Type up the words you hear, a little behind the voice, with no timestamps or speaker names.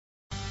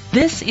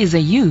This is a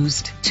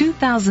used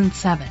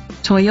 2007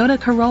 Toyota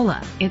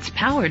Corolla. It's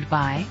powered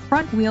by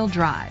front-wheel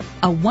drive,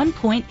 a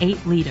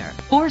 1.8-liter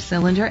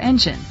four-cylinder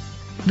engine.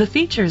 The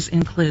features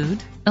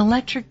include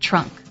electric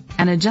trunk,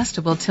 an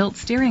adjustable tilt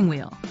steering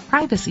wheel,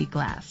 privacy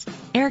glass,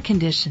 air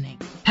conditioning,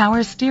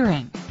 power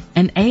steering,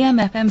 an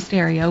AM/FM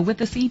stereo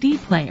with a CD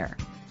player.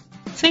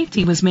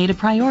 Safety was made a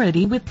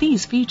priority with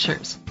these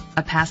features: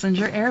 a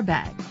passenger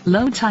airbag,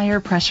 low tire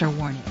pressure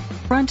warning,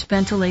 front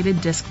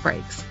ventilated disc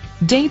brakes,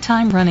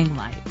 daytime running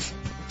lights,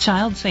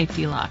 child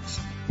safety locks.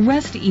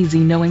 Rest easy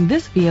knowing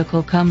this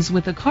vehicle comes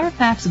with a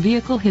Carfax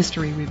Vehicle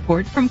History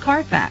Report from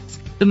Carfax,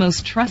 the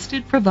most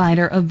trusted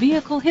provider of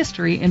vehicle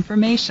history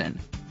information.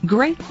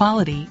 Great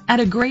quality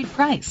at a great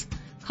price.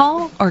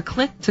 Call or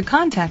click to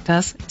contact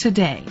us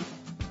today.